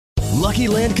Lucky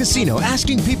Land Casino,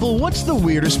 asking people, what's the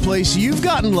weirdest place you've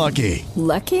gotten lucky?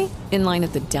 Lucky? In line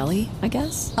at the deli, I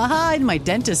guess? Aha, in my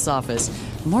dentist's office.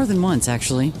 More than once,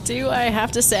 actually. Do I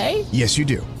have to say? Yes, you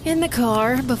do. In the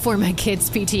car before my kids'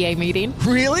 PTA meeting.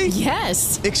 Really?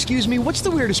 Yes. Excuse me, what's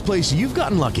the weirdest place you've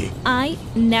gotten lucky? I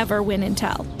never win and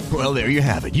tell. Well, there you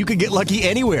have it. You can get lucky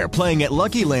anywhere, playing at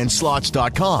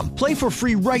LuckyLandSlots.com. Play for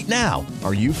free right now.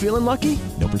 Are you feeling lucky?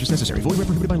 No purchase necessary. Void where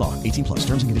prohibited by law. 18 plus.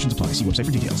 Terms and conditions apply. See website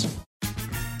for details.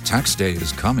 Tax day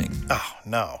is coming. Oh,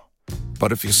 no.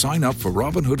 But if you sign up for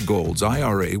Robinhood Gold's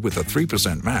IRA with a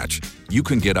 3% match, you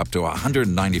can get up to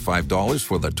 $195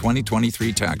 for the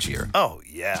 2023 tax year. Oh,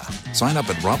 yeah. Sign up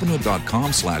at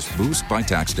Robinhood.com/boost by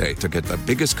tax day to get the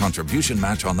biggest contribution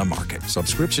match on the market.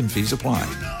 Subscription fees apply.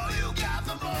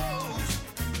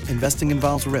 Investing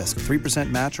involves risk.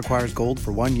 3% match requires gold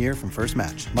for 1 year from first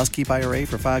match. Must keep IRA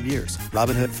for 5 years.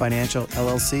 Robinhood Financial,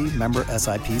 LLC, member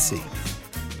SIPC.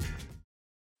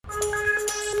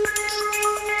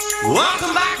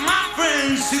 Welcome back, my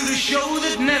friends, to the show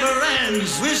that never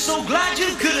ends. We're so glad you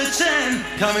could attend.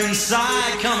 Come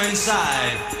inside, come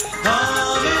inside.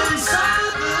 Come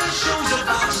inside, the show's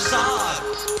about to start.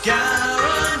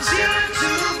 Guaranteed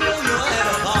to blow your head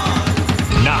apart.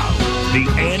 Now, the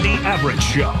Andy Everett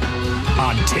Show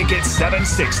on Ticket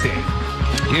 760.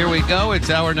 Here we go.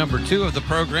 It's hour number 2 of the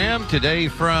program. Today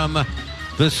from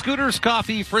the Scooters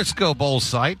Coffee Frisco Bowl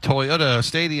site, Toyota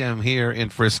Stadium here in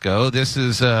Frisco. This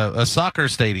is a soccer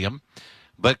stadium,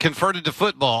 but converted to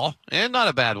football, and not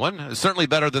a bad one. Certainly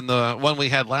better than the one we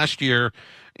had last year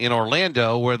in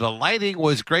Orlando, where the lighting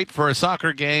was great for a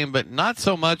soccer game, but not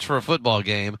so much for a football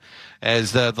game,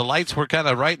 as the lights were kind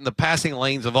of right in the passing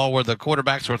lanes of all where the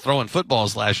quarterbacks were throwing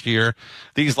footballs last year.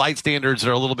 These light standards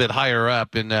are a little bit higher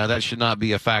up, and that should not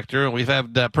be a factor. We've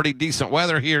had pretty decent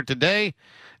weather here today,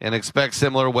 and expect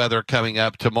similar weather coming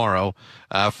up tomorrow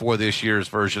for this year's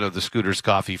version of the Scooters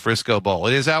Coffee Frisco Bowl.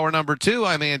 It is hour number 2.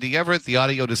 I'm Andy Everett. The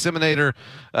audio disseminator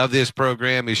of this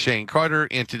program is Shane Carter,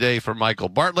 and today for Michael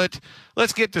Bartlett.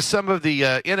 Let's get to some of the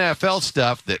NFL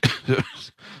stuff that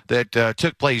that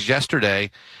took place yesterday.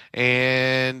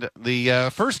 And the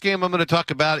first game I'm going to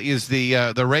talk about is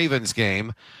the Ravens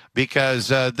game, because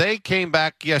they came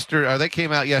out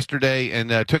yesterday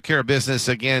and took care of business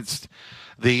against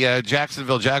the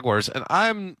Jacksonville Jaguars, and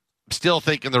I'm still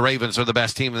thinking the Ravens are the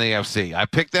best team in the AFC. I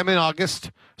picked them in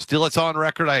August. Still, it's on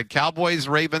record. I had Cowboys,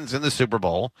 Ravens in the Super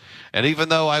Bowl, and even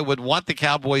though I would want the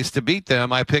Cowboys to beat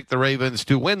them, I picked the Ravens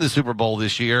to win the Super Bowl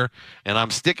this year, and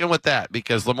I'm sticking with that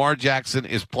because Lamar Jackson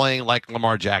is playing like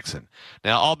Lamar Jackson.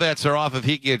 Now, all bets are off if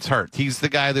he gets hurt. He's the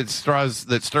guy that stirs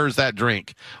that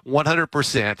drink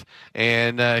 100%,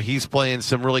 and he's playing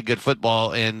some really good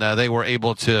football, and they were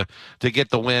able to get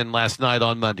the win last night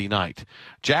on Monday night.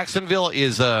 Jacksonville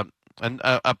is a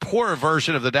poorer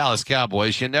version of the Dallas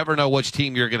Cowboys. You never know which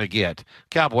team you're going to get.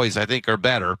 Cowboys, I think, are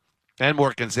better and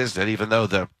more consistent, even though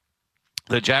the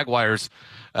Jaguars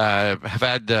have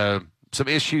had some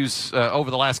issues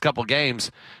over the last couple games.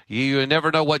 You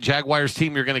never know what Jaguars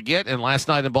team you're going to get, and last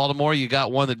night in Baltimore, you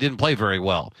got one that didn't play very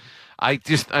well.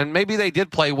 And maybe they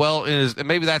did play well, and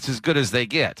maybe that's as good as they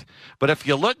get. But if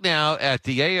you look now at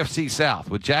the AFC South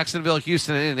with Jacksonville,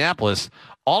 Houston, and Indianapolis,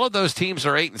 all of those teams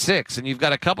are 8-6, and you've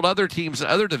got a couple other teams in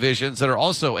other divisions that are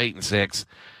also 8-6.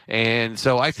 And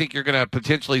so I think you're going to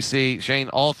potentially see, Shane,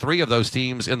 all 3 of those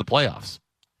teams in the playoffs.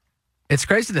 It's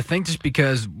crazy to think, just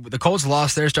because the Colts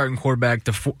lost their starting quarterback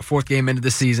the fourth game into the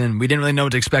season. We didn't really know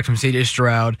what to expect from C.J.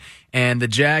 Stroud, and the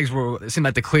Jags seemed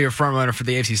like the clear front runner for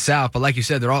the AFC South. But like you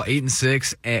said, they're all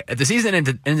 8-6. At the season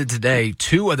ended today,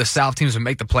 2 of the South teams would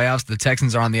make the playoffs. The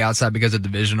Texans are on the outside because of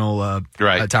divisional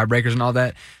tiebreakers and all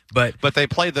that. But they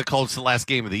played the Colts the last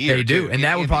game of the year. They do, and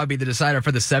that would probably be the decider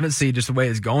for the 7th seed, just the way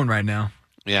it's going right now.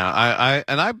 Yeah,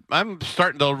 I'm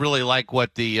starting to really like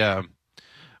what the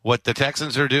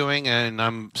Texans are doing, and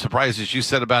I'm surprised, as you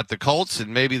said, about the Colts,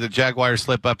 and maybe the Jaguars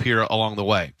slip up here along the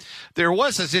way. There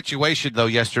was a situation, though,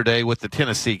 yesterday with the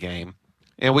Tennessee game,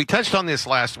 and we touched on this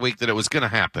last week that it was going to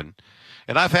happen,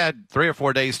 and I've had 3 or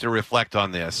 4 days to reflect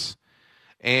on this,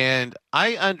 and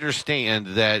I understand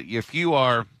that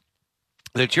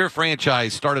that your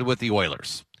franchise started with the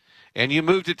Oilers, and you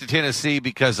moved it to Tennessee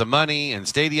because of money and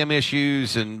stadium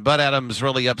issues, and Bud Adams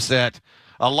really upset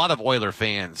a lot of Oiler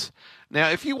fans. Now,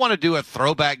 if you want to do a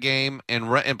throwback game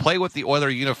and play with the Oiler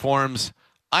uniforms,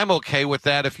 I'm okay with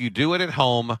that if you do it at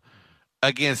home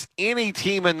against any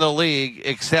team in the league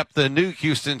except the new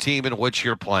Houston team in which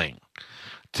you're playing.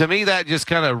 To me, that just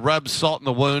kind of rubs salt in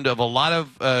the wound of a lot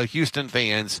of Houston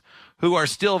fans who are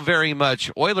still very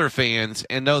much Oiler fans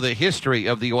and know the history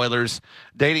of the Oilers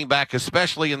dating back,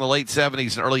 especially in the late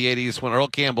 70s and early 80s when Earl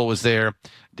Campbell was there,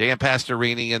 Dan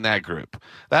Pastorini and that group.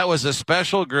 That was a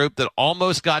special group that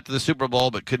almost got to the Super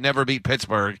Bowl but could never beat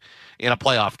Pittsburgh in a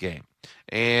playoff game.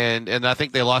 And I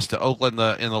think they lost to Oakland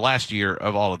in the last year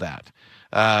of all of that.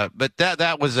 But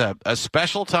that was a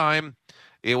special time.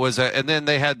 It was, and then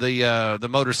they had the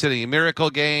Motor City Miracle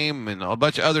game and a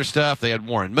bunch of other stuff. They had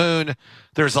Warren Moon.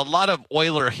 There's a lot of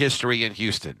Oiler history in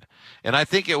Houston, and I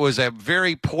think it was a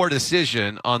very poor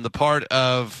decision on the part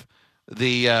of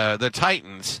the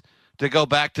Titans to go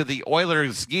back to the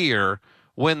Oilers gear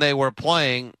when they were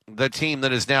playing the team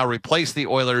that has now replaced the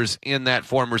Oilers in that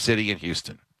former city in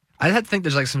Houston. I had to think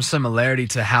there's like some similarity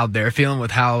to how they're feeling with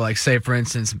how, like, say for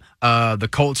instance, the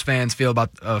Colts fans feel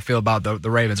about the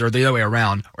Ravens, or the other way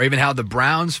around, or even how the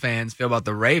Browns fans feel about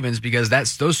the Ravens, because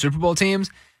that's those Super Bowl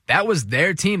teams. That was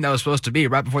their team that was supposed to be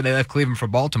right before they left Cleveland for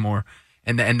Baltimore,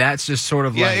 and that's just sort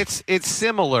of it's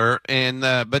similar, and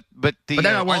but they're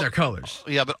not wearing their colors.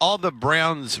 Yeah, but all the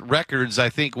Browns records I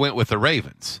think went with the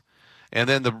Ravens. And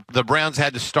then the Browns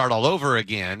had to start all over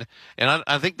again. And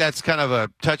I think that's kind of a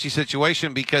touchy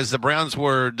situation because the Browns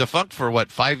were defunct for,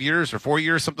 5 years or 4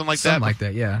 years, something like that? Something like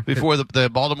that, yeah. Before the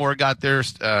Baltimore got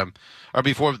theirs, or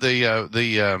before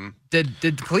the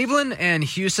Did Cleveland and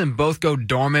Houston both go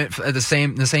dormant at the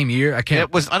same year? I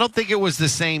don't think it was the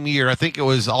same year. I think it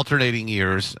was alternating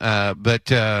years. I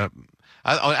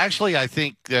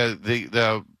think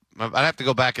I'd have to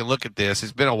go back and look at this.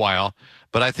 It's been a while.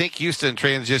 But I think Houston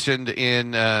transitioned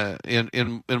in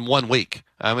 1 week.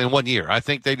 In 1 year. I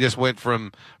think they just went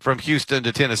from Houston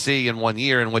to Tennessee in 1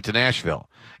 year and went to Nashville.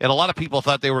 And a lot of people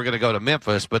thought they were going to go to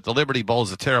Memphis, but the Liberty Bowl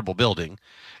is a terrible building.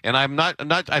 And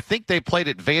I think they played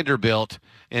at Vanderbilt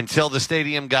until the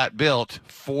stadium got built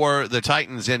for the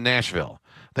Titans in Nashville.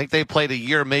 I think they played a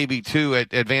year, maybe 2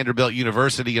 at Vanderbilt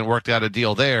University and worked out a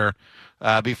deal there.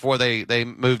 Before they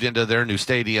moved into their new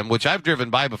stadium, which I've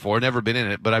driven by before, never been in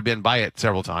it, but I've been by it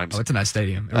several times. Oh, it's a nice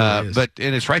stadium. It really is.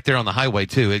 And it's right there on the highway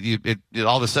too. It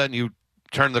all of a sudden you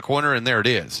turn the corner and there it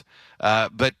is.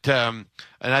 And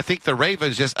I think the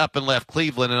Ravens just up and left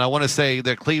Cleveland, and I want to say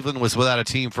that Cleveland was without a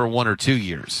team for 1 or 2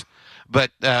 years.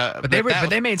 But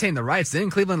they maintained the rights.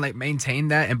 Didn't Cleveland maintain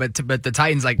that? But the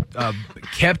Titans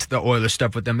kept the Oilers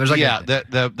stuff with them. There's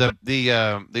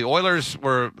the Oilers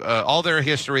were all their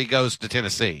history goes to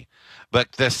Tennessee,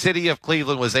 but the city of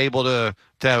Cleveland was able to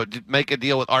make a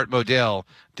deal with Art Modell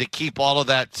to keep all of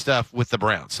that stuff with the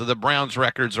Browns. So the Browns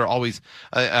records are always.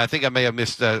 I think I may have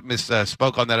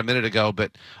misspoke on that a minute ago,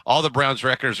 but all the Browns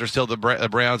records are still the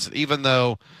Browns, even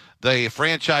though the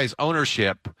franchise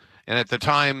ownership. And at the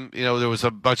time, there was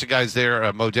a bunch of guys there,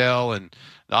 Modell and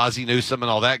Ozzie Newsome and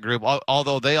all that group.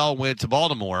 Although they all went to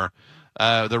Baltimore,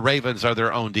 the Ravens are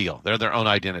their own deal. They're their own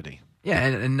identity. Yeah,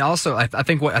 and also I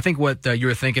think what you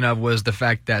were thinking of was the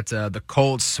fact that the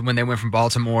Colts, when they went from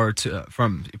Baltimore to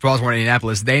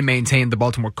Indianapolis, they maintained the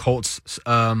Baltimore Colts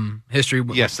history.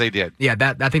 Yes, they did. Yeah,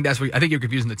 I think you're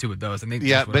confusing the two with those. I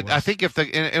think if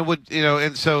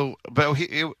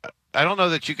I don't know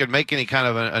that you could make any kind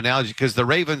of an analogy because the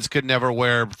Ravens could never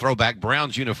wear throwback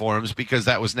Browns uniforms because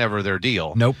that was never their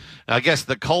deal. Nope. I guess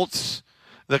the Colts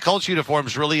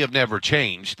uniforms really have never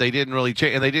changed. They didn't really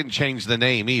change, and they didn't change the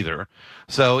name either.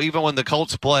 So even when the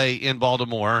Colts play in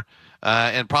Baltimore,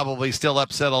 and probably still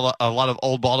upset a lot of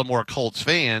old Baltimore Colts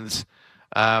fans,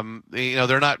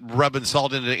 they're not rubbing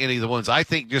salt into any of the ones. I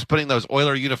think just putting those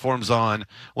Oiler uniforms on,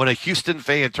 when a Houston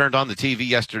fan turned on the TV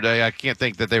yesterday, I can't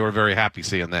think that they were very happy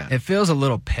seeing that. It feels a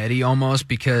little petty almost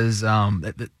because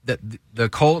the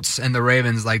Colts and the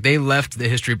Ravens, they left the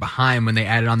history behind when they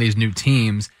added on these new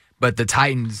teams, but the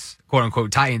Titans, quote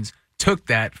unquote Titans, took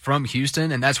that from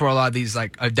Houston, and that's where a lot of these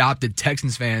adopted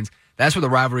Texans fans. That's where the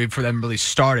rivalry for them really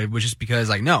started, which is because,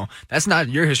 no, that's not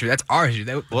your history. That's our history.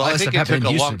 I think it took a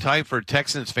long time for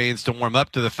Texans fans to warm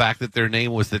up to the fact that their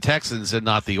name was the Texans and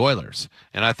not the Oilers.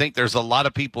 And I think there's a lot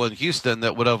of people in Houston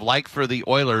that would have liked for the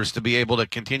Oilers to be able to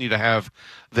continue to have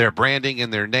their branding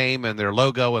and their name and their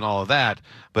logo and all of that.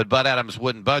 But Bud Adams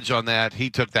wouldn't budge on that.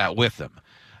 He took that with him.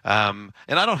 And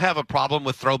I don't have a problem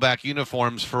with throwback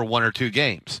uniforms for 1 or 2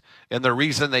 games. And the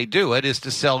reason they do it is to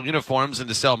sell uniforms and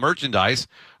to sell merchandise,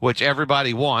 which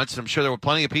everybody wants. I'm sure there were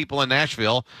plenty of people in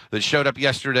Nashville that showed up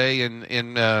yesterday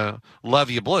in Love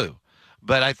You Blue.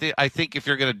 But I think if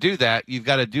you're going to do that, you've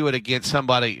got to do it against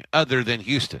somebody other than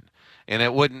Houston.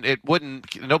 And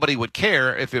nobody would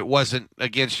care if it wasn't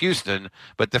against Houston,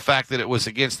 but the fact that it was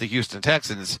against the Houston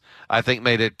Texans, I think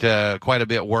made it quite a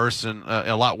bit worse, and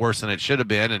a lot worse than it should have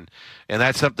been. And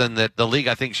that's something that the league,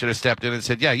 I think, should have stepped in and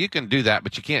said, yeah, you can do that,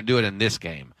 but you can't do it in this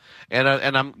game. And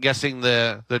I'm guessing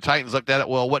the Titans looked at it,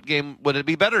 well, what game would it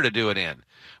be better to do it in?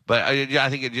 But I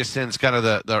think it just sends kind of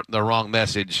the wrong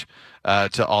message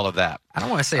to all of that. I don't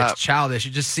want to say it's childish.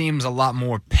 It just seems a lot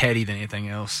more petty than anything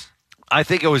else. I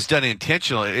think it was done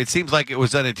intentionally. It seems like it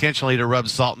was done intentionally to rub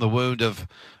salt in the wound of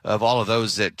all of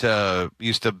those that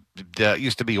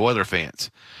used to be Oiler fans.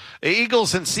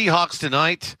 Eagles and Seahawks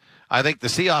tonight. I think the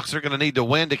Seahawks are going to need to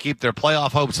win to keep their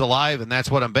playoff hopes alive, and that's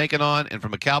what I'm banking on. And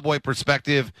from a Cowboy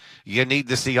perspective, you need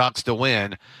the Seahawks to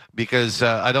win because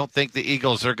I don't think the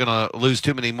Eagles are going to lose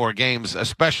too many more games,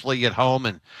 especially at home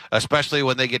and especially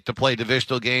when they get to play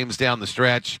divisional games down the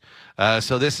stretch.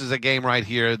 So this is a game right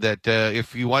here that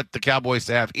if you want the Cowboys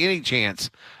to have any chance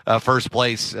first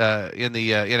place in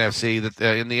the NFC,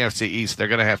 in the NFC East, they're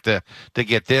going to have to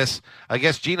get this. I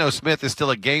guess Geno Smith is still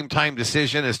a game-time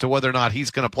decision as to whether or not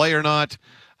he's going to play or not.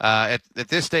 At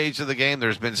this stage of the game,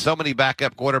 there's been so many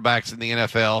backup quarterbacks in the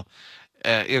NFL.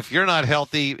 If you're not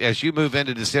healthy as you move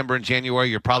into December and January,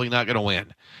 you're probably not going to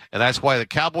win. And that's why the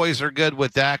Cowboys are good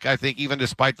with Dak, I think, even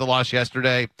despite the loss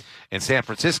yesterday. And San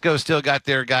Francisco still got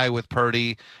their guy with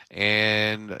Purdy.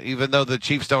 And even though the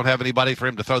Chiefs don't have anybody for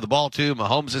him to throw the ball to,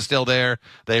 Mahomes is still there.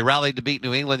 They rallied to beat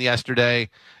New England yesterday.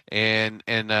 And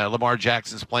Lamar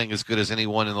Jackson's playing as good as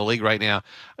anyone in the league right now.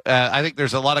 I think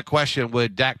there's a lot of question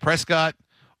with Dak Prescott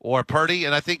or Purdy,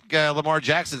 and I think Lamar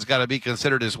Jackson's got to be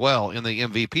considered as well in the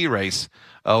MVP race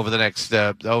over the next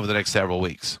several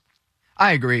weeks.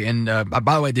 I agree. And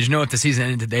by the way, did you know if the season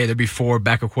ended today, there'd be 4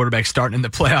 backup quarterbacks starting in the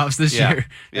playoffs this year?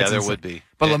 Yeah, there would be.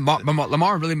 But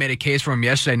Lamar really made a case for him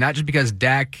yesterday, not just because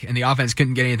Dak and the offense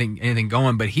couldn't get anything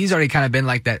going, but he's already kind of been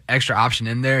like that extra option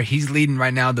in there. He's leading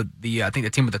right now I think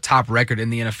the team with the top record in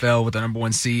the NFL with the number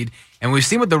 1 seed. And we've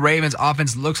seen what the Ravens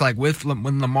offense looks like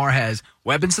when Lamar has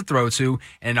weapons to throw to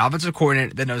and an offensive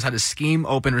coordinator that knows how to scheme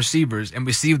open receivers. And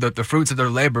we see the fruits of their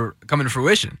labor coming to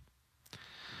fruition.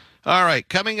 All right,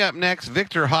 coming up next,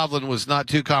 Viktor Hovland was not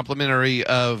too complimentary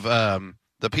of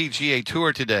the PGA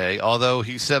Tour today, although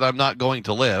he said, I'm not going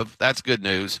to LIV. That's good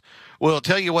news. We'll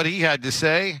tell you what he had to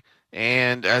say,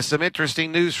 and some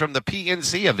interesting news from the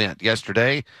PNC event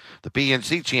yesterday, the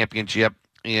PNC Championship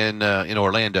in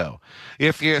Orlando.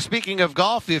 Speaking of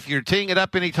golf, if you're teeing it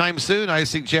up anytime soon, I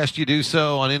suggest you do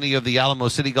so on any of the Alamo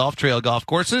City Golf Trail golf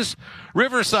courses.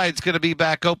 Riverside's going to be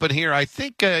back open here, I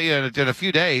think, in a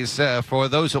few days for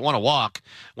those that want to walk.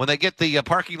 When they get the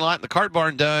parking lot and the cart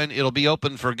barn done, it'll be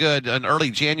open for good in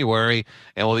early January,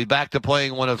 and we'll be back to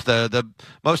playing one of the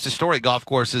most historic golf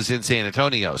courses in San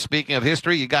Antonio. Speaking of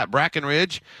history, you got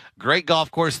Brackenridge, great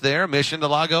golf course there, Mission del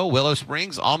Lago, Willow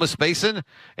Springs, Almas Basin,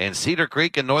 and Cedar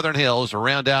Creek and Northern Hills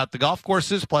round out the golf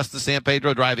courses, plus the San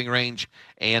Pedro driving range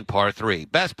and par 3.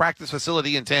 Best practice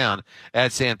facility in town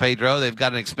at San Pedro. They've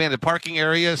got an expanded parking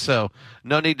area, so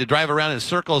no need to drive around in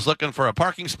circles looking for a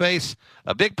parking space.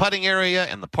 A big putting area,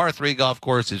 and the par 3 golf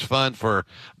course is fun for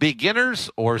beginners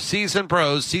or seasoned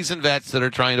pros, seasoned vets that are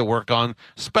trying to work on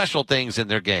special things in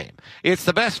their game. It's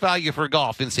the best value for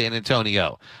golf in San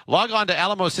Antonio. Log on to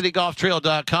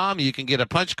AlamoCityGolfTrail.com. You can get a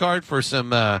punch card for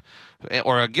some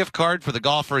or a gift card for the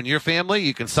golfer in your family.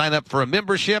 You can sign up for a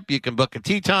membership. You can book a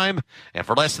tee time. And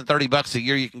for less than $30 a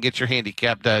year, you can get your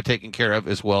handicap taken care of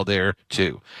as well there,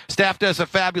 too. Staff does a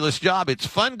fabulous job. It's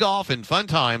fun golf and fun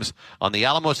times on the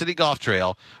Alamo City Golf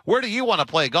Trail. Where do you want to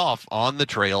play golf on the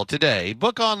trail today?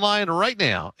 Book online right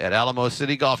now at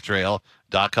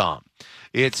AlamoCityGolfTrail.com.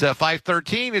 It's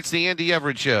 5:13. It's the Andy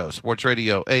Everett Show. Sports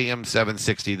Radio AM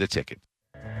 760, The Ticket.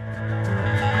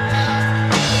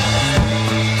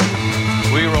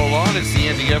 We roll on. It's the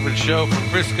Andy Everett Show from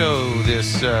Frisco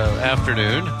this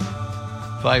afternoon.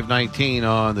 5:19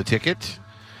 on The Ticket.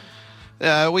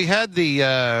 We had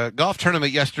the golf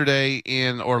tournament yesterday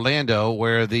in Orlando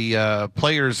where the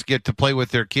players get to play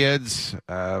with their kids.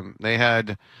 I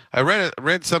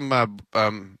read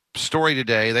some story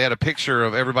today. They had a picture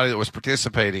of everybody that was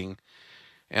participating.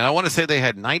 And I want to say they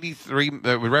had 93,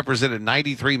 represented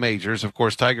 93 majors. Of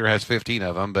course, Tiger has 15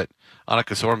 of them, but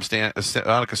Annika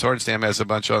Sorenstam has a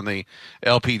bunch on the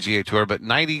LPGA Tour. But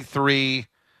 93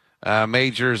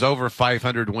 majors, over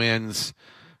 500 wins.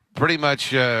 Pretty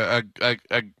much a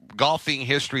golfing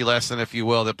history lesson, if you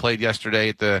will, that played yesterday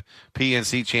at the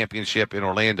PNC Championship in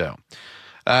Orlando.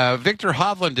 Viktor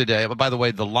Hovland today, by the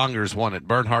way, the Longers won it.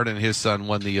 Bernhard and his son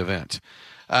won the event.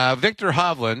 Viktor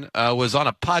Hovland was on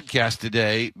a podcast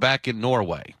today back in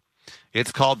Norway.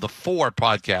 It's called the Fore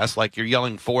podcast, like you're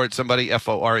yelling for at somebody,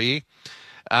 F-O-R-E.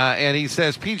 And he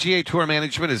says PGA Tour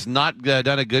management has not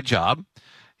done a good job.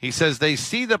 He says they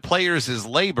see the players as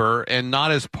labor and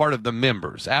not as part of the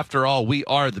members. After all, we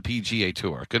are the PGA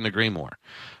Tour. Couldn't agree more.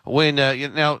 When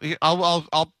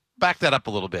I'll back that up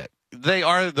a little bit. They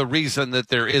are the reason that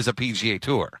there is a PGA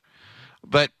Tour.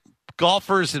 But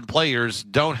golfers and players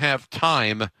don't have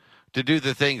time to do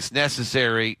the things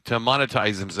necessary to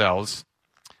monetize themselves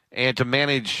and to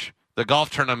manage the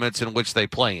golf tournaments in which they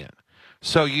play in.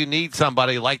 So you need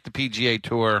somebody like the PGA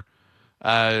Tour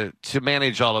to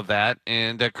manage all of that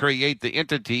and create the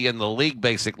entity and the league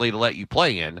basically to let you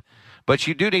play in. But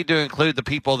you do need to include the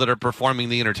people that are performing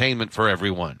the entertainment for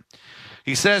everyone.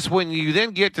 He says when you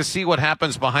then get to see what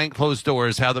happens behind closed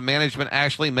doors, how the management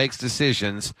actually makes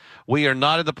decisions, we are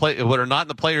not in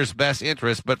the players' best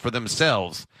interest, but for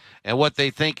themselves and what they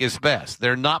think is best.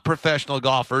 They're not professional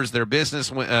golfers. They're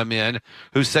businessmen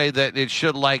who say that it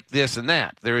should like this and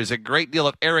that. There is a great deal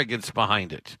of arrogance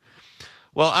behind it.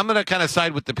 Well, I'm going to kind of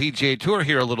side with the PGA Tour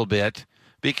here a little bit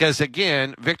because,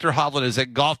 again, Viktor Hovland is a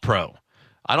golf pro.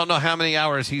 I don't know how many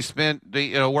hours he spent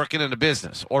working in a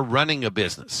business or running a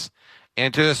business.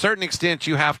 And to a certain extent,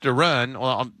 you have to run,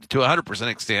 well, to 100%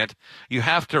 extent, you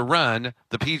have to run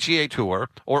the PGA Tour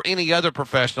or any other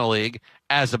professional league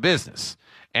as a business.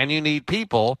 And you need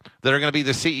people that are going to be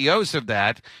the CEOs of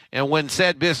that. And when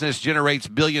said business generates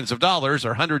billions of dollars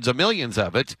or hundreds of millions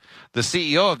of it, the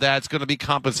CEO of that's going to be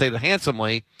compensated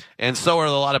handsomely. And so are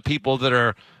a lot of people that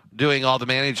are doing all the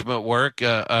management work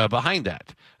behind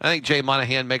that. I think Jay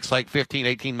Monahan makes like $15,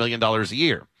 $18 million a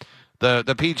year. The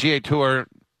PGA Tour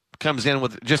comes in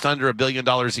with just under $1 billion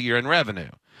a year in revenue.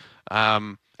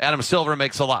 Adam Silver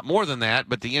makes a lot more than that,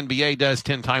 but the NBA does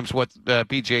 10 times what the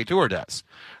PGA Tour does.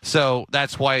 So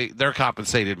that's why they're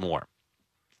compensated more.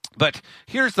 But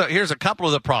here's a couple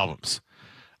of the problems.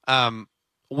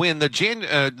 When the June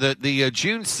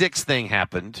 6th thing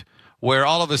happened, where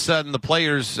all of a sudden the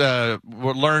players were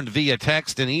learned via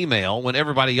text and email when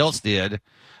everybody else did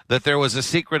that there was a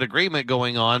secret agreement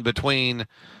going on between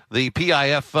the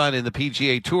PIF fund and the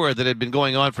PGA Tour that had been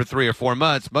going on for 3 or 4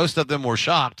 months. Most of them were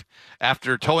shocked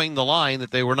after towing the line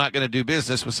that they were not going to do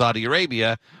business with Saudi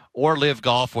Arabia or LIV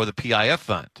Golf or the PIF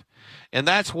fund. And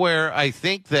that's where I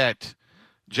think that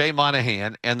Jay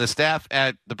Monahan and the staff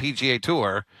at the PGA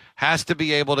Tour has to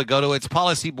be able to go to its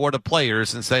policy board of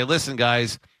players and say, listen,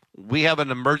 guys, we have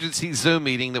an emergency Zoom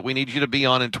meeting that we need you to be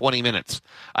on in 20 minutes.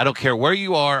 I don't care where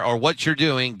you are or what you're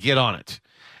doing, get on it.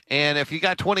 And if you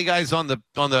got 20 guys on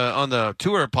the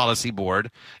tour policy board,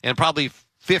 and probably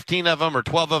 15 of them or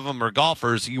 12 of them are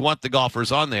golfers, you want the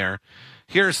golfers on there.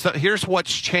 Here's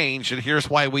what's changed, and here's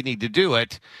why we need to do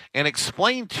it, and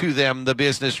explain to them the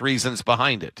business reasons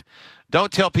behind it.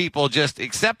 Don't tell people just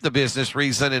accept the business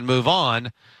reason and move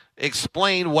on.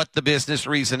 Explain what the business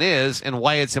reason is and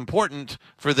why it's important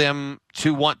for them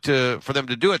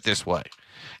to do it this way.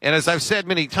 And as I've said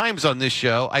many times on this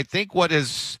show, I think what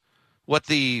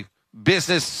the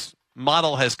business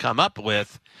model has come up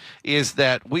with is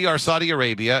that we are Saudi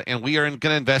Arabia and we are going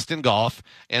to invest in golf,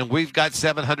 and we've got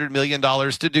 $700 million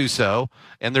to do so.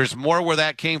 And there's more where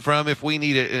that came from if we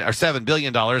need it, or $7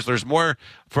 billion. There's more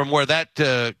from where that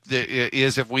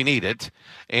is if we need it.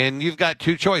 And you've got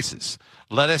two choices.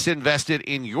 Let us invest it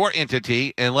in your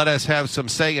entity and let us have some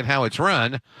say in how it's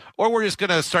run, or we're just going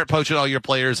to start poaching all your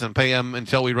players and pay them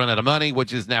until we run out of money,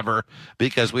 which is never,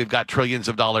 because we've got trillions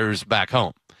of dollars back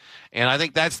home. And I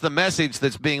think that's the message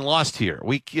that's being lost here.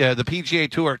 The PGA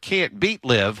Tour can't beat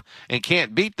LIV and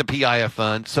can't beat the PIF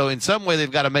fund, so in some way they've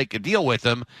got to make a deal with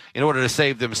them in order to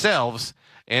save themselves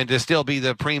and to still be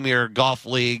the premier golf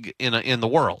league in the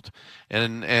world.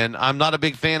 And I'm not a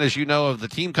big fan, as you know, of the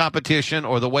team competition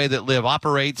or the way that LIV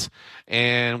operates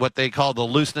and what they call the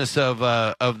looseness of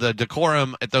the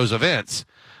decorum at those events.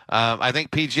 I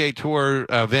think PGA Tour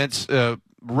events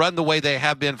run the way they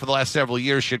have been for the last several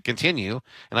years should continue,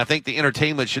 and I think the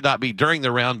entertainment should not be during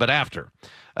the round but after.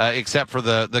 Except for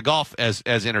the golf as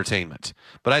entertainment.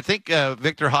 But I think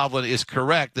Viktor Hovland is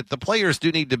correct that the players do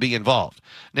need to be involved.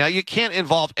 Now, you can't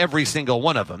involve every single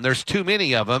one of them. There's too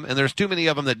many of them, and there's too many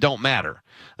of them that don't matter.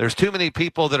 There's too many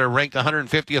people that are ranked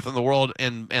 150th in the world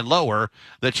and lower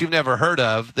that you've never heard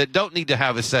of that don't need to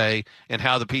have a say in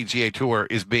how the PGA Tour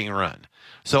is being run.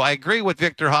 So I agree with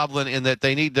Viktor Hovland in that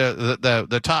they need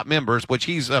the top members, which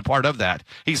he's a part of that.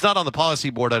 He's not on the policy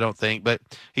board, I don't think, but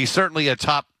he's certainly a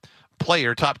top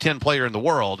 10 player in the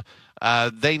world.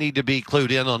 They need to be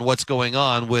clued in on what's going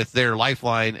on with their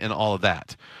lifeline and all of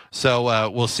that. So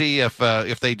we'll see if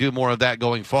they do more of that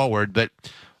going forward. But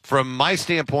from my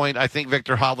standpoint, I think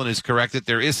Viktor Hovland is correct that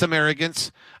there is some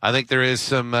arrogance. I think there is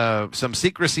some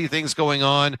secrecy things going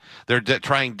on. They're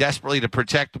trying desperately to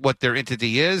protect what their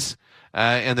entity is,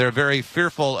 and they're very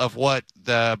fearful of what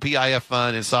the PIF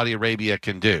fund in Saudi Arabia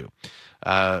can do. He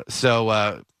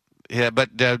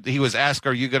was asked,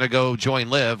 are you going to go join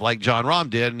LIV like John Rahm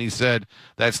did? And he said,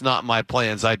 that's not my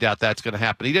plans. I doubt that's going to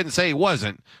happen. He didn't say he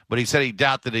wasn't, but he said he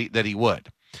doubted that he would.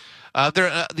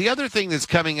 The other thing that's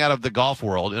coming out of the golf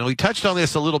world, and we touched on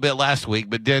this a little bit last week,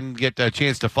 but didn't get a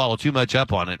chance to follow too much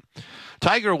up on it.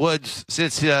 Tiger Woods,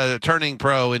 since turning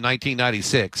pro in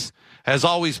 1996, has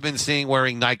always been seen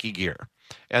wearing Nike gear.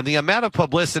 And the amount of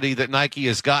publicity that Nike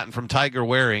has gotten from Tiger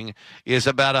wearing is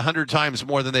about 100 times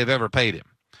more than they've ever paid him.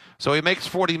 So he makes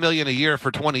 $40 million a year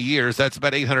for 20 years. That's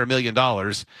about $800 million.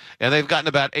 And they've gotten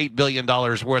about $8 billion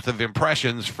worth of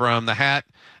impressions from the hat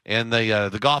and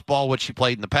the golf ball, which he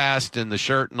played in the past, and the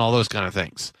shirt and all those kind of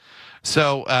things.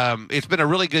 So it's been a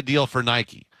really good deal for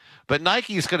Nike. But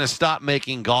Nike is going to stop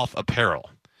making golf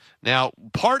apparel. Now,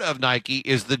 part of Nike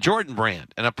is the Jordan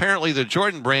brand, and apparently the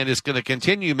Jordan brand is going to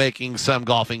continue making some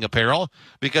golfing apparel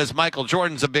because Michael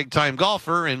Jordan's a big-time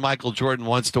golfer, and Michael Jordan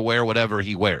wants to wear whatever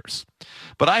he wears.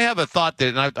 But I have a thought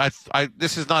that, and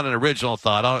this is not an original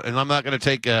thought, and I'm not going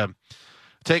to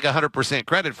take 100%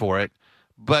 credit for it,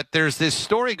 but there's this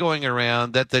story going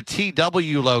around that the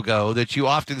TW logo that you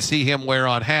often see him wear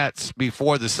on hats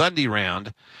before the Sunday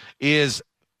round is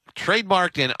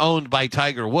trademarked and owned by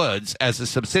Tiger Woods as a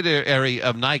subsidiary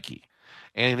of Nike.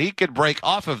 And he could break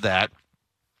off of that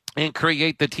and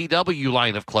create the TW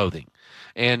line of clothing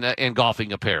and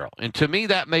golfing apparel. And to me,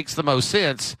 that makes the most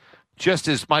sense, just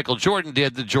as Michael Jordan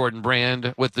did the Jordan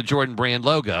brand with the Jordan brand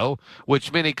logo,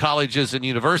 which many colleges and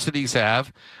universities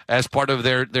have as part of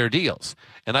their deals.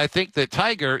 And I think that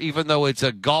Tiger, even though it's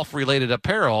a golf-related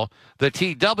apparel, the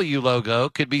TW logo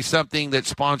could be something that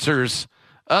sponsors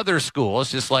other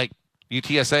schools, just like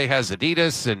UTSA has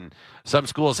Adidas, and some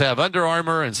schools have Under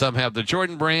Armour, and some have the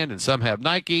Jordan brand, and some have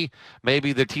Nike.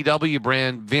 Maybe the TW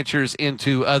brand ventures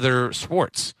into other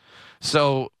sports.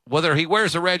 So whether he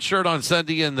wears a red shirt on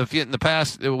Sunday in the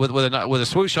past with a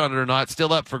swoosh on it or not,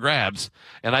 still up for grabs.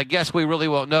 And I guess we really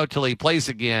won't know till he plays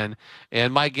again.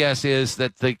 And my guess is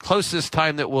that the closest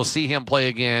time that we'll see him play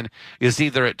again is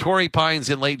either at Torrey Pines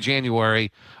in late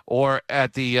January or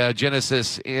at the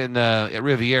Genesis in at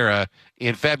Riviera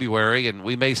in February. And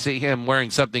we may see him wearing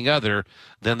something other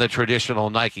than the traditional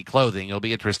Nike clothing. It'll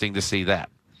be interesting to see that.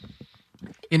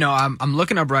 You know, I'm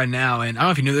looking up right now, and I don't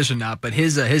know if you knew this or not, but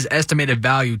his estimated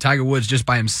value, Tiger Woods, just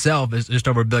by himself, is just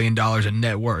over $1 billion in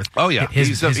net worth. Oh yeah,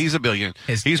 he's a billion.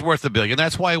 He's worth $1 billion.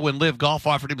 That's why when LIV Golf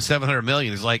offered him $700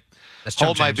 million, he's like,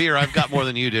 "Hold my beer, I've got more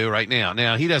than you do right now."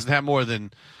 Now he doesn't have more than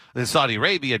Saudi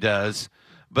Arabia does,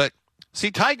 but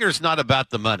see, Tiger's not about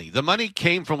the money. The money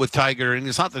came from with Tiger, and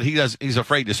it's not that he's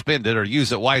afraid to spend it or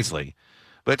use it wisely,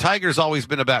 but Tiger's always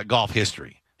been about golf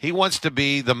history. He wants to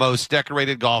be the most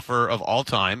decorated golfer of all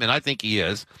time, and I think he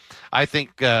is. I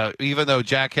think even though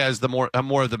Jack has more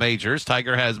of the majors,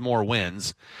 Tiger has more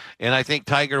wins, and I think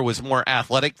Tiger was more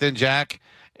athletic than Jack,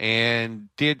 and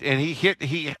he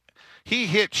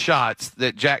hit shots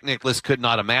that Jack Nicklaus could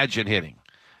not imagine hitting.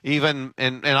 Even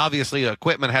and obviously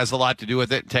equipment has a lot to do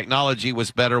with it. Technology was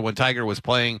better when Tiger was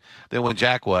playing than when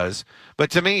Jack was.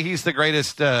 But to me, he's the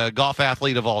greatest golf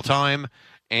athlete of all time.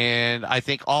 And I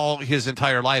think all his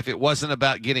entire life, it wasn't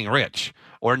about getting rich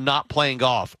or not playing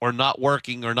golf or not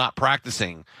working or not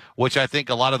practicing, which I think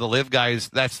a lot of the LIV guys,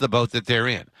 that's the boat that they're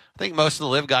in. I think most of the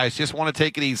LIV guys just want to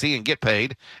take it easy and get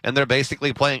paid, and they're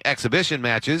basically playing exhibition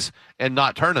matches and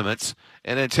not tournaments.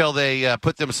 And until they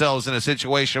put themselves in a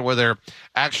situation where they're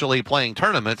actually playing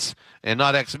tournaments and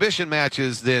not exhibition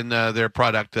matches, then their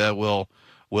product will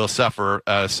suffer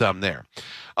some there.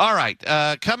 All right,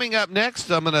 coming up next,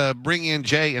 I'm going to bring in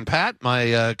Jay and Pat,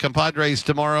 my compadres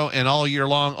tomorrow and all year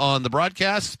long on the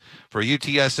broadcast for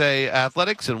UTSA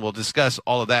Athletics, and we'll discuss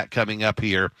all of that coming up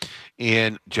here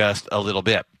in just a little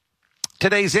bit.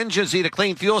 Today's engines need a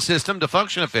clean fuel system to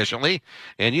function efficiently,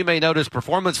 and you may notice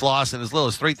performance loss in as little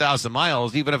as 3,000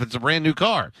 miles, even if it's a brand new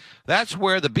car. That's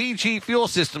where the BG Fuel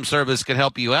System Service can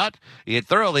help you out. It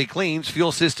thoroughly cleans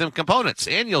fuel system components,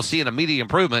 and you'll see an immediate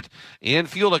improvement in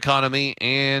fuel economy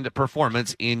and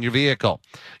performance in your vehicle.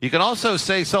 You can also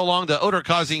say so long to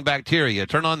odor-causing bacteria.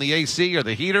 Turn on the AC or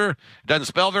the heater. It doesn't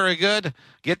smell very good.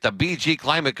 Get the BG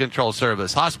Climate Control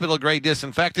Service. Hospital-grade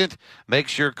disinfectant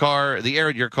makes your car, the air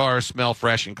in your car, smell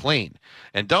fresh and clean.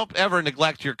 And don't ever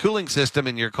neglect your cooling system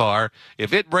in your car.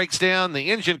 If it breaks down,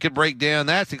 the engine could break down.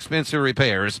 That's expensive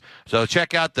repairs. So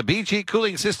check out the BG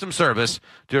Cooling System Service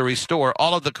to restore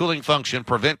all of the cooling function,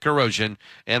 prevent corrosion,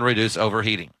 and reduce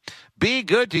overheating. Be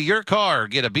good to your car.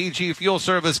 Get a BG fuel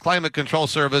service, climate control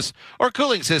service, or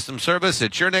cooling system service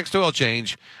at your next oil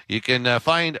change. You can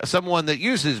find someone that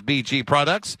uses BG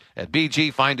products at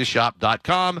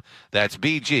bgfindashop.com. That's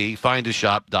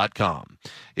bgfindashop.com.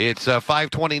 It's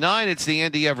 5:29. It's the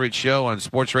Andy Everett Show on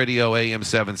Sports Radio AM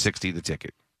 760, The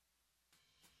Ticket.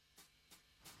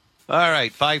 All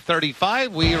right,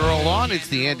 5:35. We roll on. It's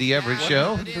the Andy Everett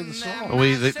Show.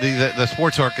 The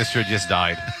sports orchestra just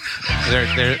died.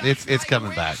 It's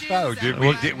coming back. Oh,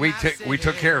 we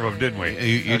took care of them, didn't we?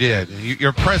 You did.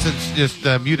 Your presence just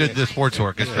muted the sports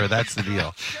orchestra. That's the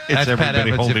deal. It's That's everybody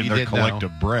Evans, holding their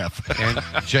collective breath. And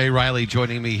Jay Riley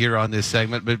joining me here on this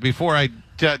segment. But before I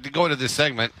go into this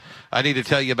segment, I need to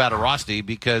tell you about Arasti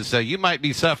because you might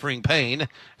be suffering pain.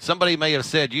 Somebody may have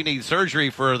said you need surgery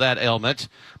for that ailment.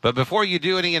 But before you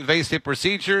do any invasive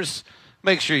procedures,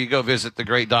 make sure you go visit the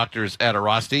great doctors at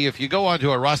Arasti. If you go onto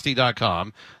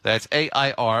Arasti.com, that's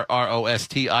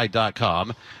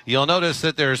AIRROSTI.com, you'll notice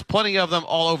that there's plenty of them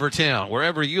all over town.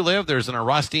 Wherever you live, there's an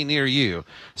Arasti near you.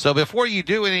 So before you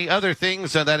do any other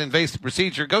things on that invasive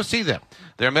procedure, go see them.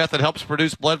 Their method helps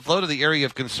produce blood flow to the area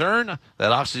of concern.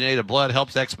 That oxygenated blood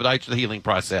helps expedite the healing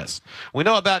process. We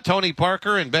know about Tony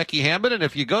Parker and Becky Hammond, and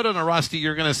if you go to Arasti,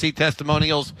 you're going to see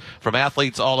testimonials from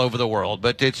athletes all over the world.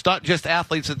 But it's not just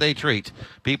athletes that they treat.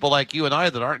 People like you and I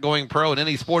that aren't going pro in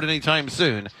any sport anytime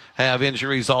soon have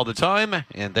injuries all the time,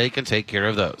 and they can take care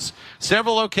of those.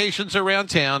 Several locations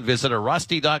around town. Visit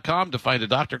Arasti.com to find a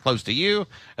doctor close to you.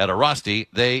 At Arasti,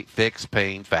 they fix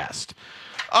pain fast.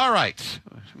 All right.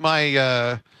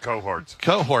 My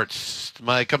cohorts,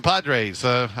 my compadres.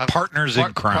 Partners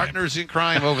in crime. Partners in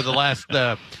crime over the last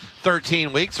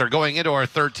 13 weeks, or going into our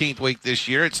 13th week this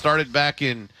year. It started back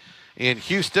in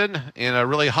Houston in a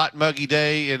really hot, muggy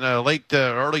day in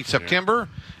early September,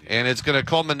 and it's going to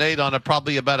culminate on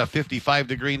probably about a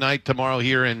 55-degree night tomorrow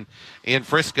here in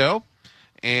Frisco.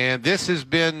 And this has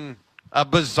been a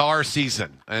bizarre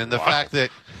season, and the fact that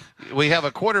we have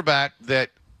a quarterback that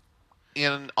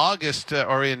in August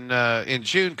or in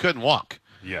June couldn't walk.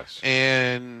 Yes.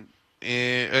 And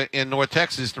in North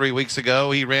Texas 3 weeks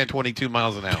ago, he ran 22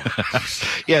 miles an hour.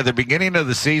 Yeah, the beginning of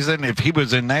the season, if he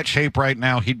was in that shape right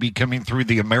now, he'd be coming through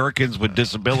the Americans with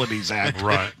Disabilities Act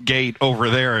gate over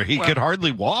there. He could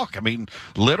hardly walk. I mean,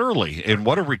 literally. And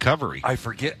what a recovery. I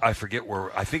forget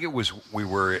where. I think it was we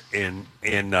were in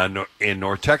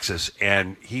North Texas,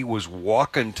 and he was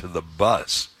walking to the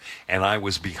bus, and I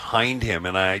was behind him,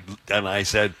 and I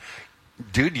said,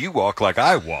 dude, you walk like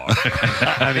I walk.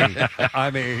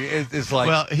 I mean, it's like.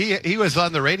 Well, he was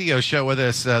on the radio show with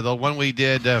us, the one we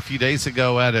did a few days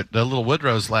ago at the Little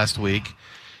Woodrow's last week,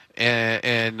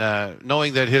 and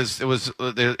knowing that it was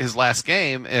his last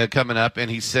game coming up,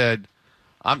 and he said,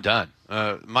 "I'm done.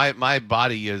 My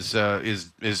body is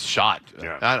shot.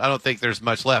 Yeah. I don't think there's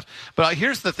much left." But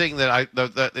here's the thing that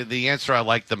the answer I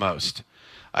like the most.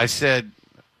 I said,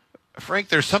 Frank,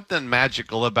 there's something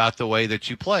magical about the way that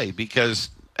you play, because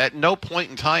at no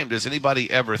point in time does anybody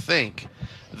ever think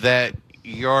that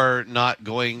you're not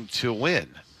going to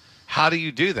win. How do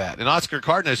you do that? And Oscar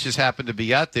Cardenas just happened to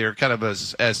be out there kind of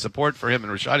as support for him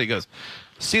and Rashad. He goes,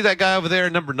 see that guy over there,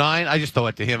 number 9? I just throw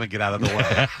it to him and get out of the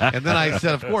way. And then I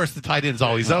said, of course, the tight end's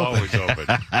always open. Always open.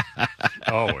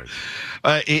 Always.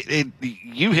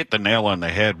 You hit the nail on the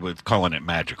head with calling it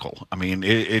magical. I mean,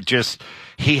 he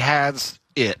has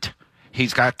it.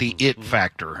 He's got the it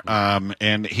factor,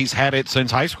 and he's had it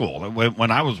since high school. When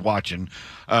I was watching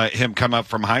him come up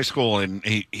from high school, and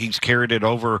he's carried it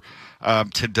over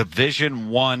to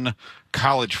Division I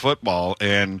college football,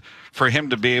 and for him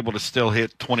to be able to still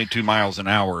hit 22 miles an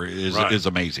hour is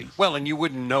amazing. Well, and you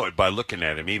wouldn't know it by looking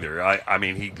at him either. I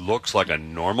mean, he looks like a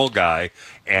normal guy,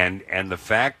 and the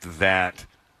fact that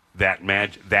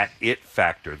it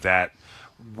factor, that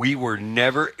we were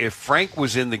never, if Frank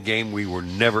was in the game, we were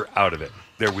never out of it.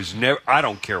 There was never, I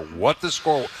don't care what the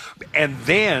score, and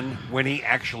then when he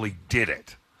actually did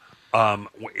it,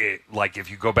 like if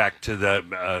you go back to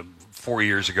the 4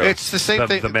 years ago, it's the same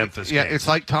thing. The Memphis game. Game. It's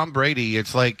like Tom Brady.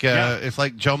 It's like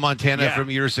Joe Montana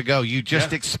from years ago. You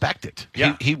just expect it.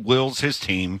 Yeah. He wills his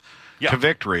team to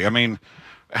victory. I mean,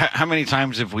 how many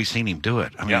times have we seen him do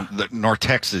it? I mean, North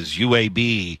Texas,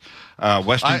 UAB,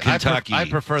 Western Kentucky. I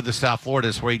prefer the South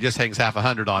Floridas where he just hangs half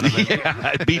 100 on him.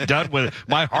 I'd be done with it.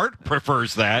 My heart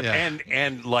prefers that. Yeah.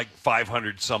 And like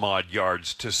 500 some odd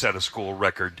yards to set a school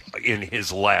record in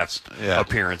his last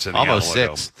appearance in the almost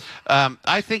Alamo 6.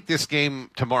 I think this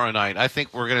game tomorrow night, I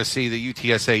think we're going to see the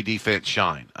UTSA defense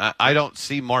shine. I don't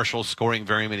see Marshall scoring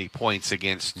very many points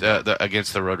against the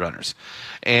Roadrunners.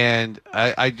 And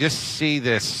I just see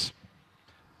this.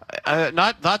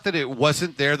 Not that it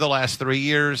wasn't there the last 3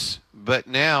 years, but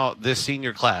now this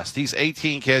senior class, these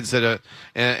 18 kids that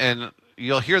and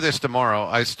you'll hear this tomorrow.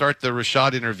 I start the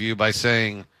Rashad interview by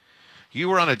saying, you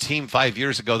were on a team 5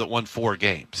 years ago that won 4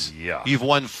 games. Yeah. You've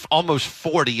won almost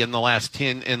 40 in the last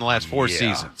 4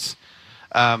 seasons.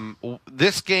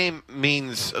 This game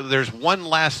means there's one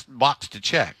last box to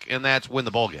check, and that's win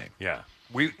the bowl game. Yeah.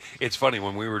 It's funny,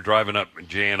 when we were driving up,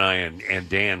 Jay and I and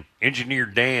Dan, Engineer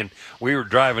Dan, we were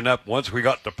driving up once we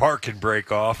got the parking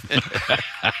brake off.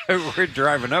 We're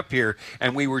driving up here,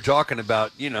 and we were talking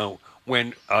about,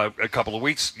 when a couple of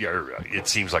weeks, it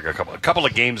seems like a couple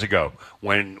of games ago,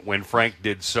 when Frank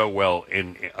did so well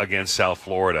against South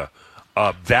Florida,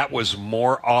 that was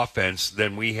more offense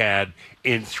than we had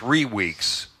in 3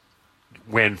 weeks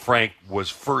when Frank was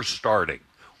first starting.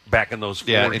 Back in those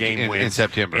 4-game wins in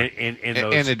September, in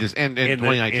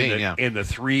 2019, in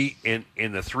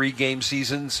the 3-game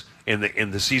seasons, in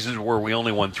the seasons where we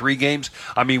only won 3 games.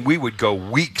 I mean, we would go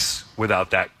weeks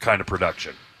without that kind of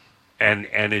production, and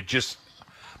it just,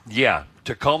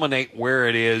 to culminate where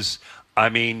it is. I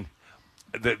mean,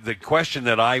 the question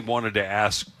that I wanted to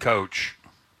ask Coach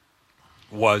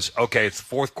was, okay, it's the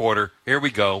fourth quarter. Here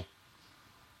we go.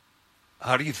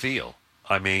 How do you feel?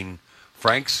 I mean,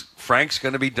 Frank's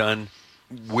going to be done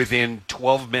within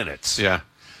 12 minutes. Yeah.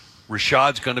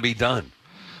 Rashad's going to be done.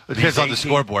 It depends on the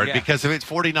scoreboard, because if it's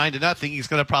 49-0, he's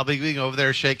going to probably be over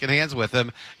there shaking hands with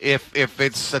him. If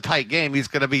it's a tight game, he's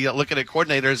going to be looking at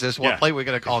coordinators as what play we're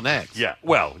going to call next. Yeah,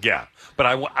 well, yeah. But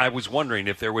I was wondering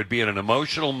if there would be an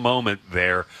emotional moment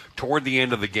there toward the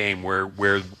end of the game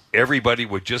where everybody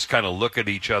would just kind of look at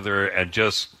each other and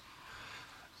just –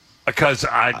 because,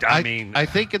 I mean – I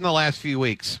think in the last few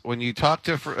weeks, when you talk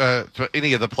to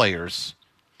any of the players,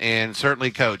 and certainly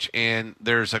Coach, and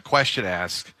there's a question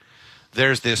asked,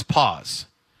 there's this pause.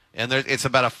 And it's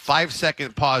about a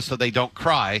 5-second pause so they don't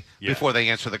cry before they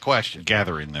answer the question.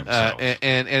 Gathering themselves.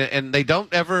 And they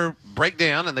don't ever break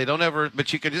down, and they don't ever –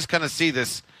 but you can just kind of see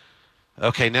this,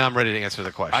 okay, now I'm ready to answer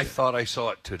the question. I thought I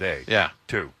saw it today,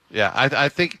 too. Yeah, I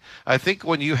think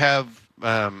when you have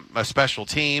a special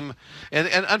team, and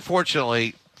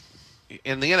unfortunately,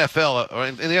 in the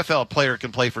NFL, a player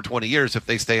can play for 20 years if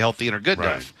they stay healthy and are good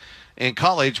enough. In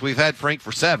college, we've had Frank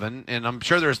for 7, and I'm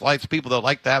sure there's lots of people that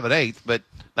like to have an 8th, but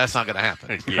that's not going to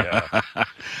happen. Yeah.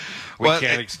 We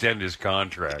can't extend his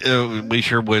contract. We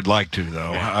sure would like to,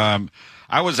 though. Yeah.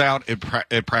 I was out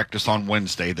at practice on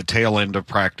Wednesday, the tail end of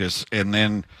practice, and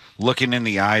then looking in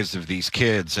the eyes of these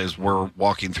kids as we're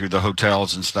walking through the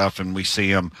hotels and stuff, and we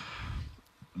see them.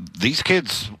 These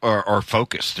kids are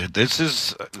focused. This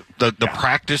is the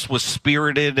practice was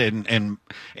spirited and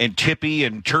chippy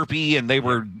and chirpy, and they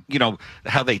were,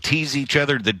 how they tease each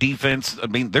other, the defense. I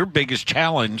mean, their biggest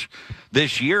challenge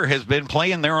this year has been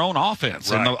playing their own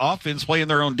offense, and the offense playing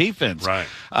their own defense. Right.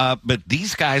 But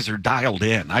these guys are dialed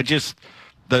in.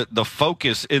 The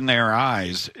focus in their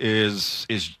eyes is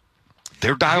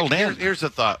they're dialed in. Here's the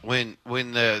thought: when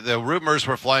the rumors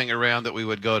were flying around that we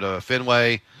would go to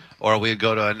Fenway, or we'd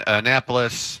go to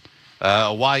Annapolis,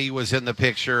 Hawaii was in the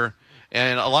picture.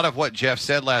 And a lot of what Jeff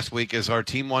said last week is our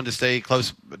team wanted to stay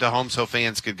close to home so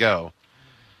fans could go.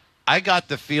 I got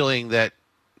the feeling that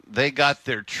they got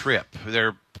their trip,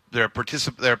 their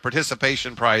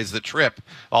participation prize, the trip,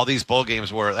 all these bowl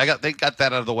games were. They got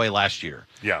that out of the way last year.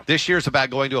 Yeah. This year's about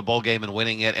going to a bowl game and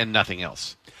winning it and nothing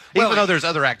else. Even though there's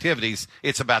other activities,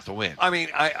 it's about the win. I mean,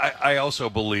 I also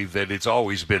believe that it's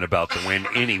always been about the win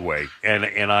anyway,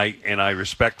 and I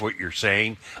respect what you're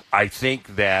saying. I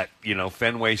think that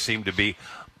Fenway seemed to be.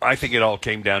 I think it all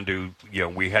came down to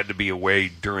we had to be away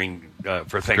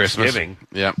for Thanksgiving,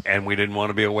 and we didn't want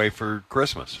to be away for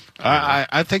Christmas.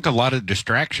 I think a lot of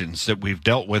distractions that we've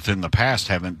dealt with in the past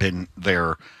haven't been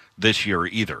there this year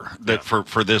either.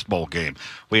 For this bowl game,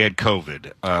 we had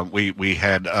COVID. We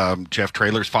had Jeff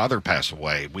Traylor's father pass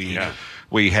away.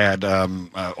 We had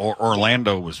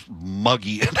Orlando was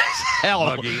muggy as hell,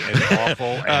 muggy and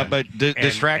awful. But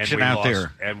distraction out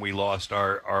there, and we lost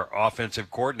our offensive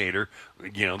coordinator.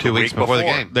 2 weeks before the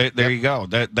game. There you go.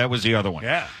 That was the other one.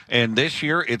 Yeah. And this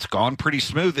year it's gone pretty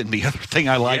smooth. And the other thing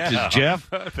I liked is Jeff.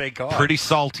 Thank God. Pretty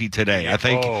salty today. Yeah. I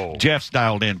think Jeff's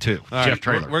dialed in too. Jeff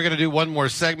Traylor. We're going to do one more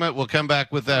segment. We'll come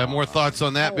back with more thoughts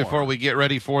on that before we get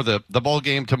ready for the bowl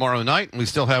game tomorrow night. And we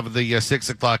still have the 6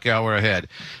 o'clock hour ahead.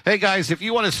 Hey guys, if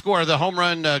you want to score the home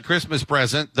run Christmas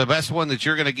present, the best one that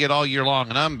you're going to get all year long,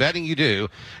 and I'm betting you do.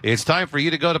 It's time for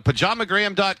you to go to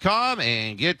pajamagram.com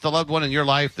and get the loved one in your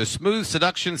life the Smooth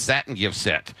Seduction Satin Gift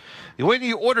Set. When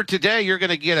you order today, you're going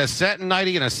to get a satin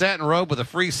nightie and a satin robe with a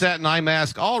free satin eye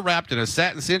mask, all wrapped in a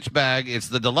satin cinch bag. It's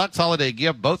the deluxe holiday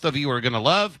gift both of you are going to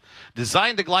love,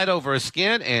 designed to glide over a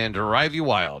skin and drive you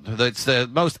wild. It's the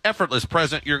most effortless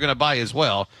present you're going to buy as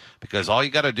well, because all you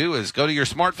got to do is go to your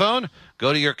smartphone,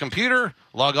 go to your computer,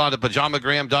 log on to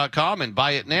pajamagram.com and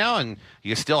buy it now, and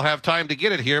you still have time to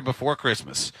get it here before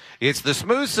Christmas. It's the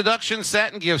Smooth Seduction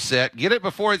Satin Gift Set. Get it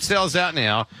before it sells out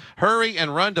now. Hurry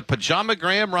and run to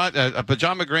pajamagram.com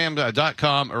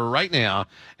right now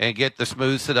and get the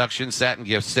Smooth Seduction Satin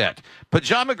Gift Set.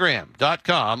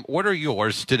 Pajamagram.com. Order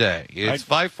yours today. It's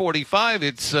 5:45.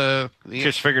 It's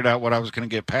just figured out what I was going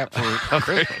to get Pat for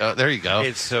Christmas. There you go.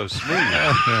 It's so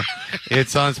smooth.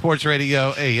 It's on Sports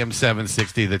Radio AM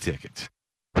 760, The Ticket.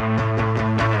 All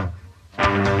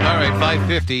right,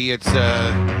 5:50. It's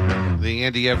the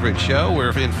Andy Everett Show.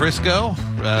 We're in Frisco.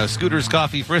 Scooters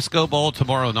Coffee Frisco Bowl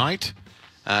tomorrow night.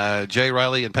 Jay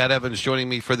Riley and Pat Evans joining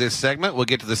me for this segment. We'll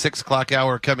get to the 6 o'clock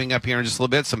hour coming up here in just a little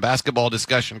bit. Some basketball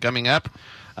discussion coming up.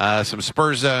 Some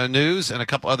Spurs news and a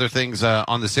couple other things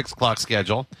on the 6 o'clock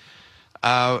schedule.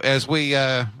 As we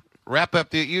wrap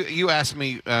up, you asked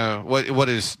me what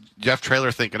is Jeff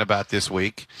Traylor thinking about this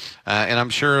week, and I'm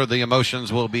sure the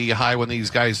emotions will be high when these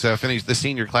guys finish, the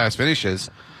senior class finishes.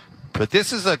 But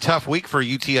this is a tough week for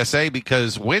UTSA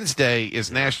because Wednesday is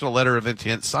National Letter of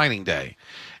Intent Signing Day.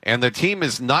 And the team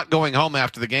is not going home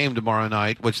after the game tomorrow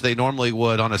night, which they normally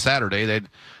would on a Saturday. They'd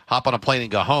hop on a plane and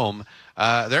go home.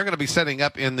 They're going to be setting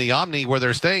up in the Omni where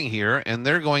they're staying here, and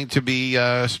they're going to be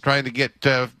trying to get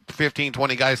 15,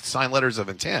 20 guys to sign letters of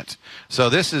intent. So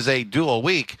this is a dual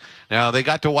week. Now, they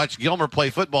got to watch Gilmer play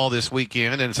football this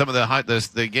weekend and some of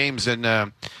the games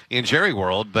in Jerry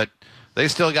World, but they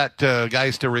still got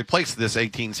guys to replace this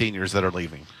 18 seniors that are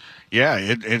leaving. Yeah,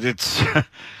 it's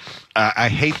I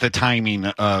hate the timing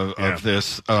of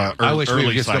this. I wish we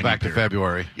would just go back to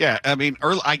February. Yeah, I mean,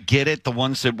 I get it. The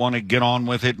ones that want to get on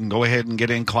with it and go ahead and get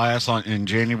in class in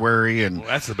January, and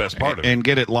that's the best part of it, and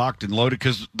get it locked and loaded,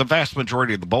 because the vast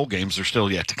majority of the bowl games are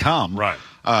still yet to come. Right.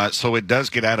 So it does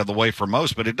get out of the way for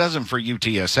most, but it doesn't for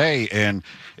UTSA, and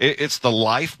it's the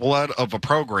lifeblood of a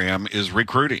program is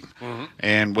recruiting. Mm-hmm.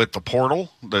 And with the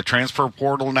portal, the transfer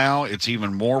portal now, it's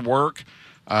even more work.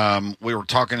 We were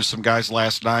talking to some guys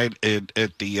last night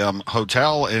at the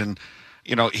hotel, and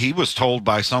he was told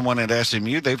by someone at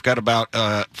SMU they've got about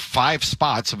 5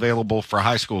 spots available for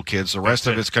high school kids. The rest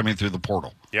of it's coming through the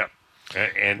portal. Yep.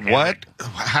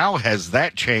 How has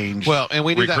that changed? Well, and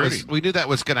we knew that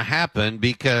was going to happen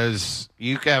because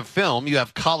you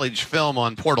have college film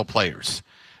on portal players.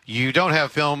 You don't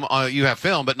have film. You have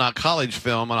film, but not college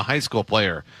film on a high school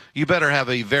player. You better have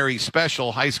a very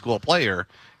special high school player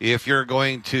if you're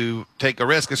going to take a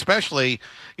risk, especially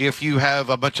if you have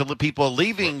a bunch of people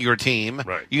leaving your team.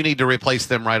 Right. You need to replace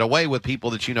them right away with people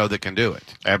that you know that can do it.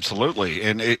 Absolutely,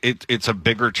 and it's a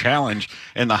bigger challenge.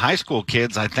 And the high school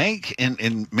kids, I think,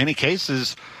 in many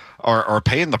cases, are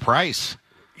paying the price.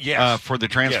 Yes. For the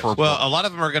transfer. Yes. Well, a lot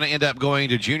of them are going to end up going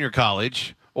to junior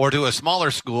college or to a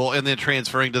smaller school and then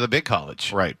transferring to the big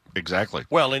college. Right, exactly.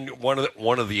 Well, and one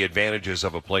of the advantages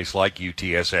of a place like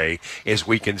UTSA is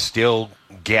we can still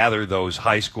gather those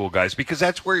high school guys, because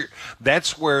that's where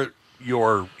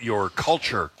your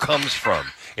culture comes from.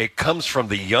 It comes from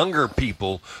the younger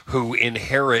people who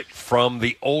inherit from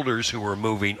the olders who are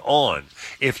moving on.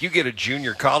 If you get a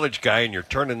junior college guy and you're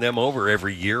turning them over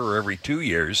every year or every 2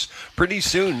 years, pretty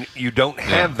soon you don't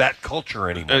have that culture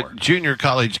anymore. Junior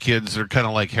college kids are kind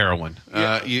of like heroin.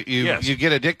 You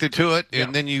get addicted to it,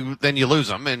 and then you lose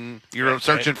them, and you're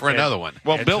searching for another one.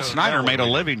 Well, Bill Snyder made a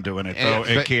living doing it though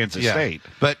at Kansas State.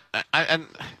 But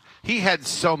he had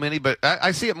so many. But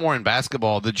I see it more in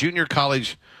basketball. The junior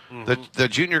college. The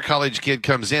junior college kid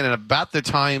comes in, and about the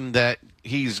time that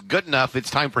he's good enough, it's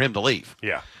time for him to leave.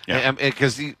 Yeah.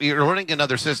 Because you're running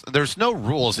another system. There's no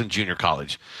rules in junior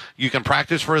college. You can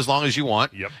practice for as long as you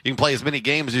want. Yep. You can play as many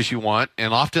games as you want,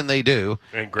 and often they do.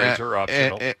 And grades are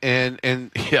optional.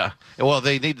 And well,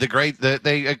 they need the grade.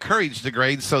 They encourage the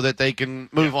grades so that they can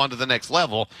move on to the next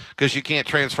level, because you can't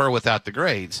transfer without the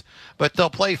grades. But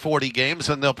they'll play 40 games,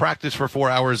 and they'll practice for 4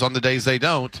 hours on the days they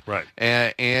don't. Right.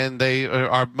 And they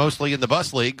are mostly in the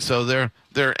bus league, so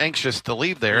they're anxious to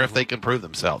leave there if they can prove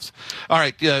themselves. All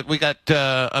right, we got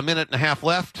a minute and a half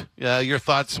left. Your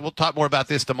thoughts? We'll talk more about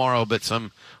this tomorrow, but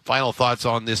some final thoughts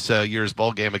on this year's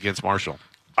bowl game against Marshall.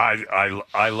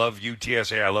 I love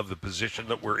UTSA. I love the position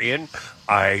that we're in.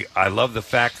 I love the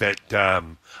fact that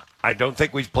I don't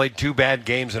think we've played 2 bad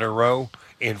games in a row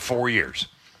in 4 years.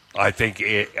 I think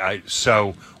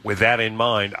so. With that in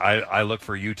mind, I look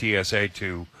for UTSA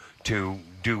to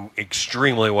do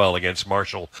extremely well against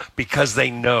Marshall because they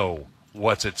know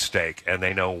what's at stake and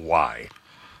they know why.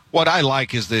 What I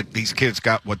like is that these kids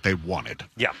got what they wanted.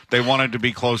 Yeah. They wanted to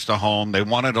be close to home. They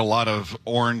wanted a lot of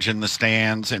orange in the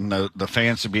stands and the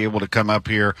fans to be able to come up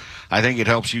here. I think it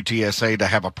helps UTSA to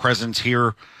have a presence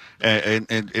here. And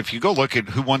if you go look at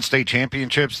who won state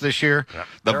championships this year,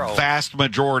 the vast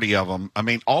majority of them, I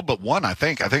mean, all but one, I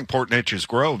think Port Neches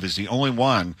Grove is the only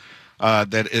one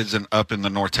that isn't up in the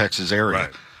North Texas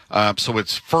area. Right. So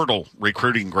it's fertile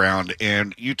recruiting ground.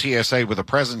 And UTSA with a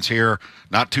presence here,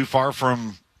 not too far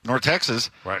from North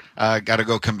Texas, right? Got to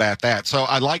go combat that. So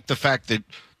I like the fact that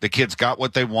the kids got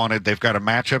what they wanted. They've got a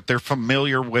matchup. They're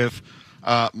familiar with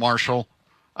Marshall.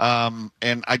 And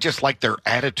I just like their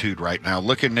attitude right now.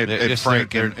 Looking at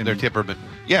Frank and their temperament.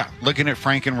 Yeah, looking at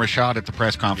Frank and Rashad at the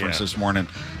press conference this morning,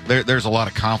 there's a lot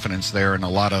of confidence there and a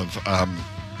lot of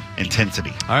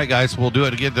intensity. All right, guys, we'll do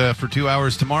it again for 2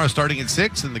 hours tomorrow, starting at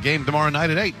 6, and the game tomorrow night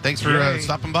at 8. Thanks for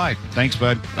stopping by. Thanks,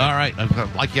 bud. All right,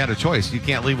 like you had a choice. You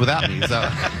can't leave without me. So.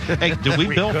 Hey, did we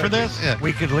bill for this? Yeah.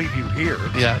 We could leave you here.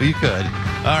 Yeah, you could.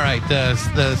 All right,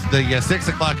 the 6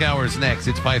 o'clock hour is next.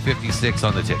 It's 5:56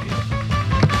 on the ticket.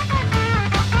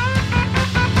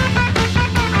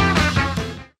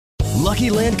 Lucky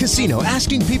Land Casino,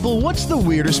 asking people, what's the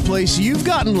weirdest place you've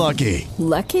gotten lucky?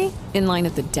 Lucky? In line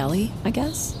at the deli, I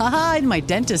guess? Aha, in my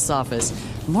dentist's office.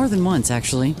 More than once,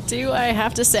 actually. Do I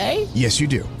have to say? Yes, you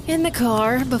do. In the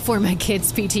car before my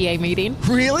kids' PTA meeting.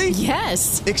 Really?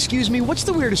 Yes. Excuse me, what's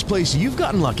the weirdest place you've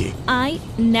gotten lucky? I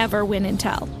never win and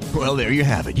tell. Well, there you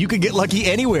have it. You can get lucky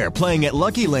anywhere, playing at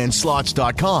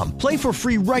LuckyLandSlots.com. Play for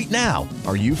free right now.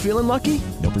 Are you feeling lucky?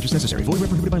 No purchase necessary. Void where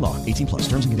prohibited by law. 18+.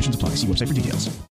 Terms and conditions apply. See website for details.